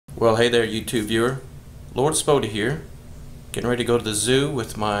Well, hey there, YouTube viewer. Lord Spoda here, getting ready to go to the zoo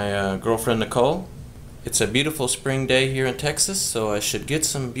with my girlfriend Nicole. It's a beautiful spring day here in Texas, so I should get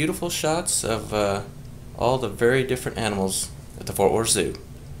some beautiful shots of all the very different animals at the Fort Worth Zoo.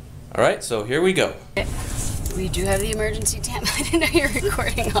 Alright, so here we go. We do have the emergency tampon. I didn't know you were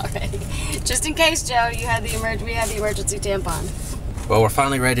recording already. Just in case, Joe, we have the emergency tampon. Well, we're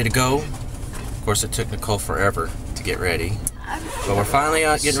finally ready to go. Of course, it took Nicole forever to get ready. But we're finally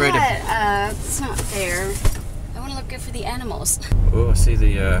getting ready to... Shut up. It's not fair. I want to look good for the animals. Oh, I see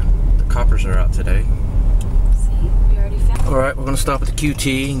the coppers are out today. See? We already found... Alright, we're going to stop at the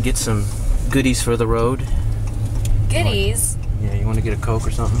QT and get some goodies for the road. Goodies? Yeah, you want to get a Coke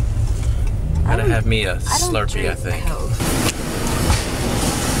or something? Gotta have me a Slurpee, I think. Coke.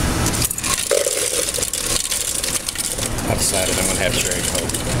 I decided I'm gonna have cherry Coke.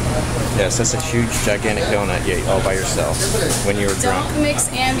 Yes, that's a huge, gigantic donut you ate all by yourself when you were drunk. Don't mix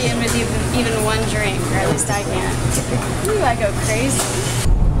Ambien with even one drink, or at least I can't. Ooh, I go crazy.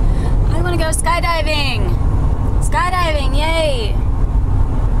 I want to go skydiving! Skydiving, yay!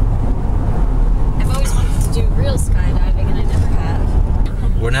 I've always wanted to do real skydiving, and I never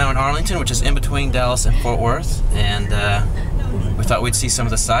have. We're now in Arlington, which is in between Dallas and Fort Worth, and we thought we'd see some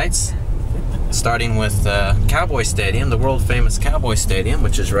of the sights. Starting with Cowboys Stadium, the world famous Cowboys Stadium,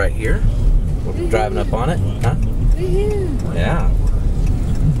 which is right here. We're driving up on it, huh? Yeah.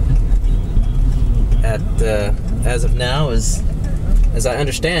 As of now, as I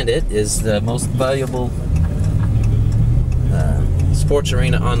understand it, is the most valuable sports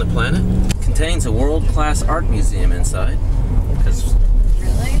arena on the planet. Contains a world-class art museum inside. Because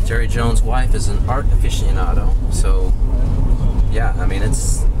Jerry Jones' wife is an art aficionado, so yeah, I mean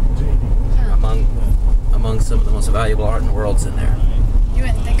it's among some of the most valuable art in the world's in there. You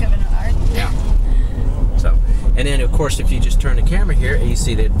wouldn't think of it as art. Yeah. So, and then of course, if you just turn the camera here, you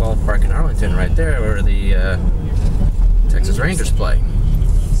see the Ballpark in Arlington right there, where the Texas Rangers play.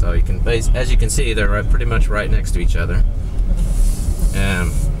 So you can, as you can see, they're pretty much right next to each other.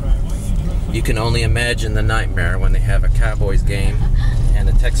 You can only imagine the nightmare when they have a Cowboys game and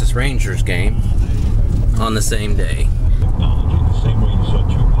a Texas Rangers game on the same day.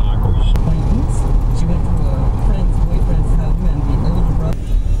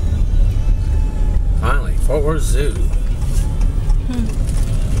 Finally, Fort Worth Zoo.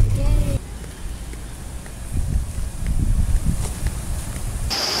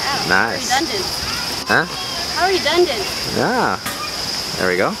 Wow, Nice. Redundant. Huh? How redundant. Yeah. There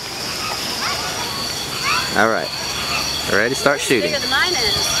we go. Alright. Ready to start shooting. Bigger than mine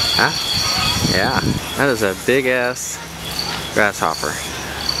is. Huh? Yeah. That is a big ass grasshopper.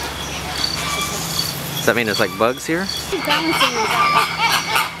 Does that mean there's like bugs here? He's balancing those out.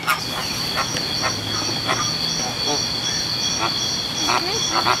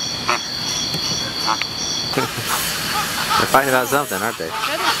 They're fighting about something, aren't they?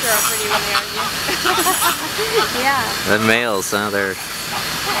 Feathers grow pretty when they argue. Yeah. The males, they're...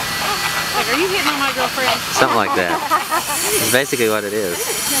 Like, are you hitting on my girlfriend? Something like that. That's basically what it is.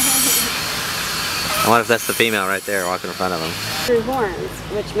 I wonder if that's the female right there walking in front of them. True horns,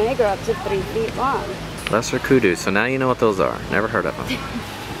 which may grow up to 3 feet long. Lesser kudu, so now you know what those are. Never heard of them.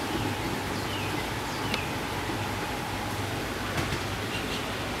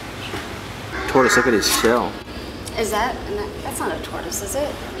 Tortoise, look at his shell. Is that? That's not a tortoise, is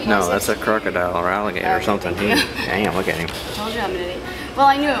it? No, that's a crocodile or alligator or something. Damn, look at him. I told you I'm an idiot. Well,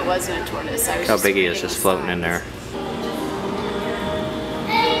 I knew it wasn't a tortoise. I was Look how big he is just floating in there.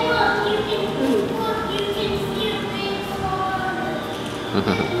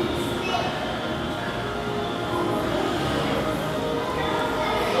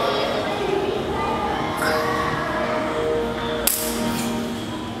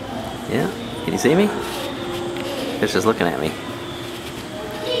 Yeah, can you see me? It's just looking at me.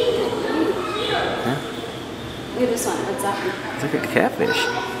 Yeah. Look at this one. What's that one? Look at the catfish.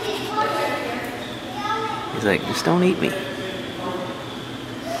 He's like, just don't eat me.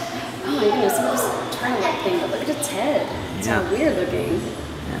 Oh my goodness, it's almost a turtle-like thing, but look at its head. It's all weird looking.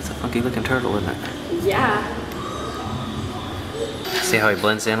 Yeah, it's a funky looking turtle, isn't it? Yeah. See how he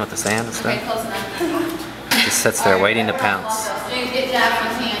blends in with the sand and stuff? Okay, close enough. Just sits there waiting to pounce.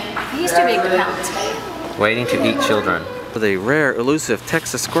 He's too big to pounce. Waiting to eat children. The rare, elusive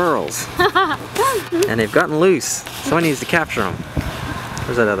Texas squirrels. And they've gotten loose. Someone needs to capture them.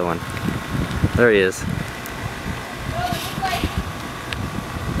 Where's that other one? There he is.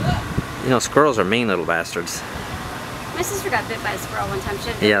 You know, squirrels are mean little bastards. My sister got bit by a squirrel one time. She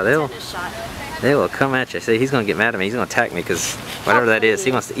had Yeah, a tetanus shot. They will come at you. See, he's going to get mad at me. He's going to attack me because whatever that is,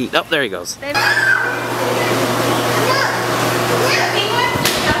 he wants to eat. Oh, there he goes.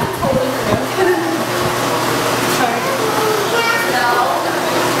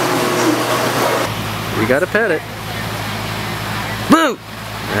 gotta pet it. Boo!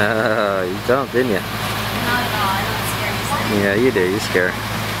 Oh, you don't, didn't you? Not at all. I don't scare you. Yeah, you do. You scare.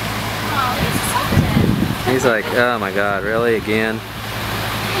 Oh, he's something. He's like, oh my God, really again?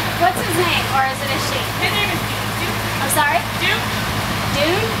 What's his name, or is it a she? His name is Duke. I'm sorry? Duke.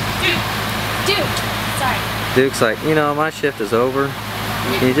 Duke? Duke. Sorry. Duke's like, you know, my shift is over.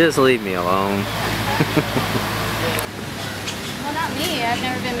 Can you just leave me alone? Well, not me. I've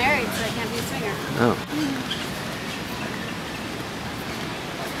never been married, so I can't be a swinger. Oh.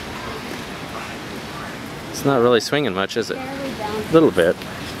 It's not really swinging much, is it? Barely down. A little bit.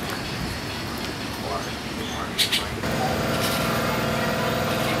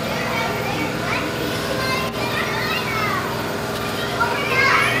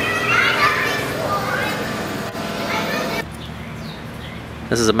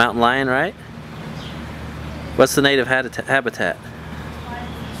 This is a mountain lion, right? What's the native habitat? North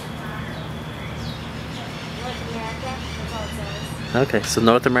America. That's all it says. Okay, so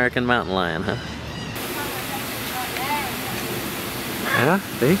North American mountain lion, huh? Yeah,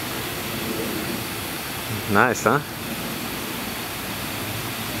 see? Nice, huh?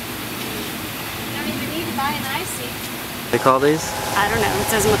 You don't even need to buy an icy. They call these? I don't know. It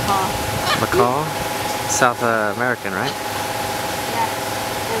says macaw. Macaw? South American, right? Yeah.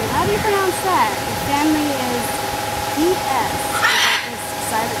 And how do you pronounce that? The family is E.S. Is that this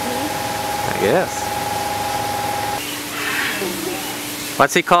silent P? I guess.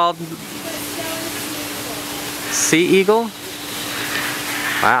 What's he called? Sea eagle?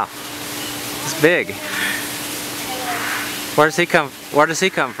 Wow. It's big. Where does he come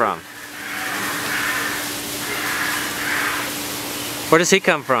from? Where does he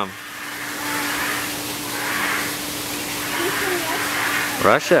come from?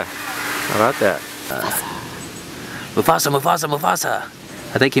 Russia. How about that? Mufasa.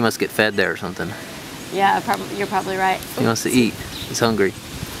 I think he must get fed there or something. Yeah, you're probably right. He wants to eat. He's hungry.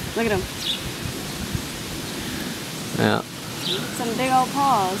 Look at him. Yeah. Some big old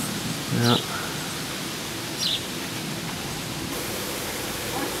paws. Yeah.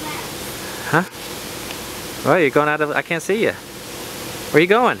 Huh? Well, you're going out of... I can't see you. Where are you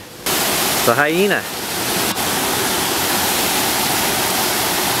going? The hyena.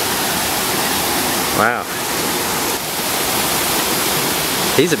 Wow.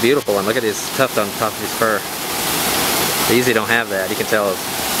 He's a beautiful one. Look at his tuft on top of his fur. They usually don't have that. You can tell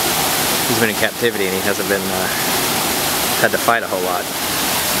he's been in captivity and he hasn't been had to fight a whole lot.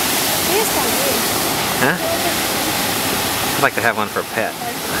 He is kind of big. Huh? I'd like to have one for a pet.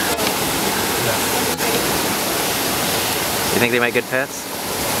 You think they make good pets?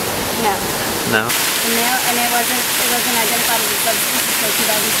 No. No? And it wasn't identified as a substance until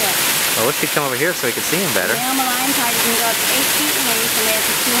 2006. Well, we should come over here so we can see him better. The male lion tiger can go up to 8 feet in length and weigh up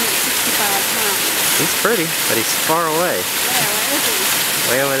to 265 pounds. He's pretty, but he's far away. Where is he?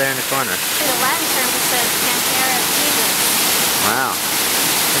 Way over there in the corner. The Latin term says Panthera tigris. Wow.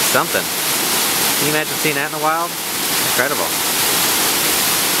 That's something. Can you imagine seeing that in the wild? Incredible.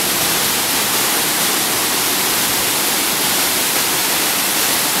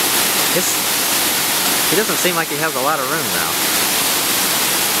 He doesn't seem like he has a lot of room now.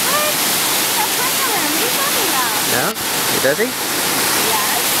 What? That's plenty of room. What are you talking about? No? Does he?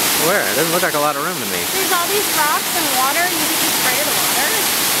 Yes. Where? It doesn't look like a lot of room to me. There's all these rocks and water. You think he's afraid of the water?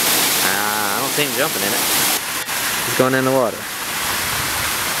 I don't see him jumping in it. He's going in the water.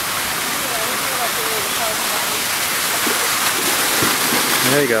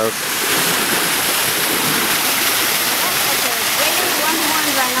 There he goes.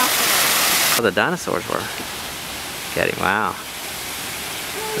 Oh, the dinosaurs were. Get him. Wow.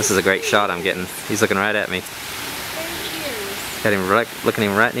 This is a great shot I'm getting. He's looking right at me. Got him right, looking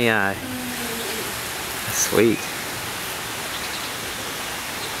him right in the eye. That's sweet.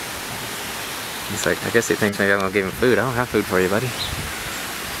 He's like, I guess he thinks maybe I'm gonna give him food. I don't have food for you, buddy.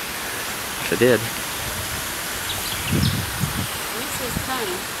 Wish I did.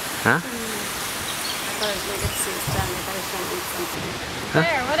 Huh? Huh?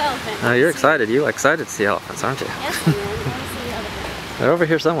 There, what elephant? Oh, you're excited. You're excited to see elephants, aren't you? Yes, man. I want to see the elephant. They're over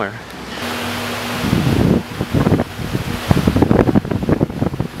here somewhere.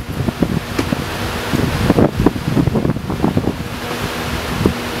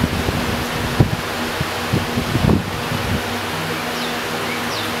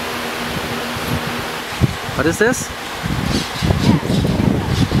 What is this?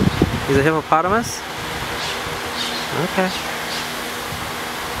 He's a hippopotamus? Okay.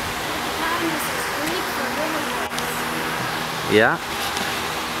 Yeah.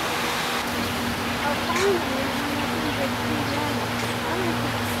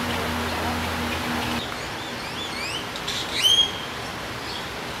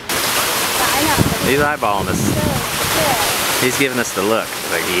 He's eyeballing us. He's giving us the look.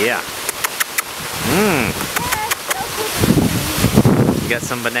 Like, yeah. You got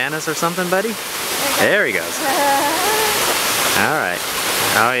some bananas or something, buddy? There he goes. Alright.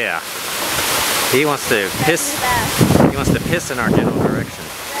 Oh yeah. He wants to piss. He wants to piss in our general direction.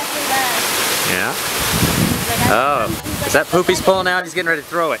 Yeah. Oh. Is that poop he's pulling out? He's getting ready to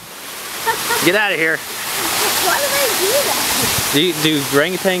throw it. Get out of here. Why do they do that? Do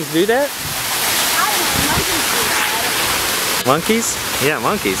orangutans do that? Monkeys? Yeah,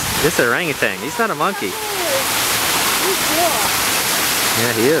 monkeys. This is an orangutan. He's not a monkey. He's cool.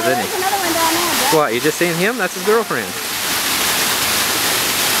 Yeah, he is, isn't he? There's another one down there, Dad. What, you just seen him? That's his girlfriend.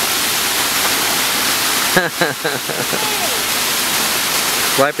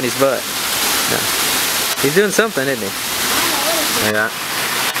 Wiping his butt. Yeah. He's doing something, isn't he? Yeah.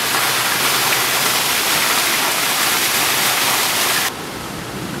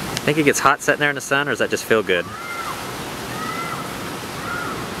 Think it gets hot sitting there in the sun, or does that just feel good?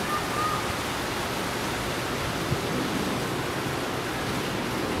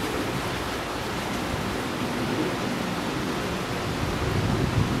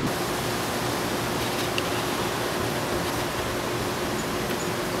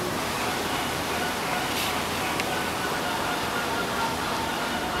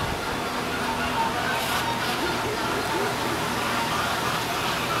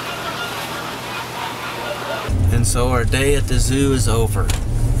 And so our day at the zoo is over.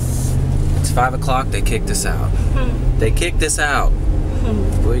 It's 5 o'clock, they kicked us out. They kicked us out.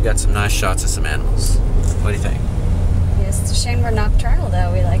 We got some nice shots of some animals. What do you think? Yes, it's a shame we're nocturnal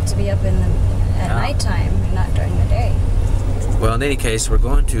though. We like to be up at nighttime, not during the day. Well, in any case, we're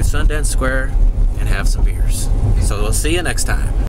going to Sundance Square and have some beers. So we'll see you next time.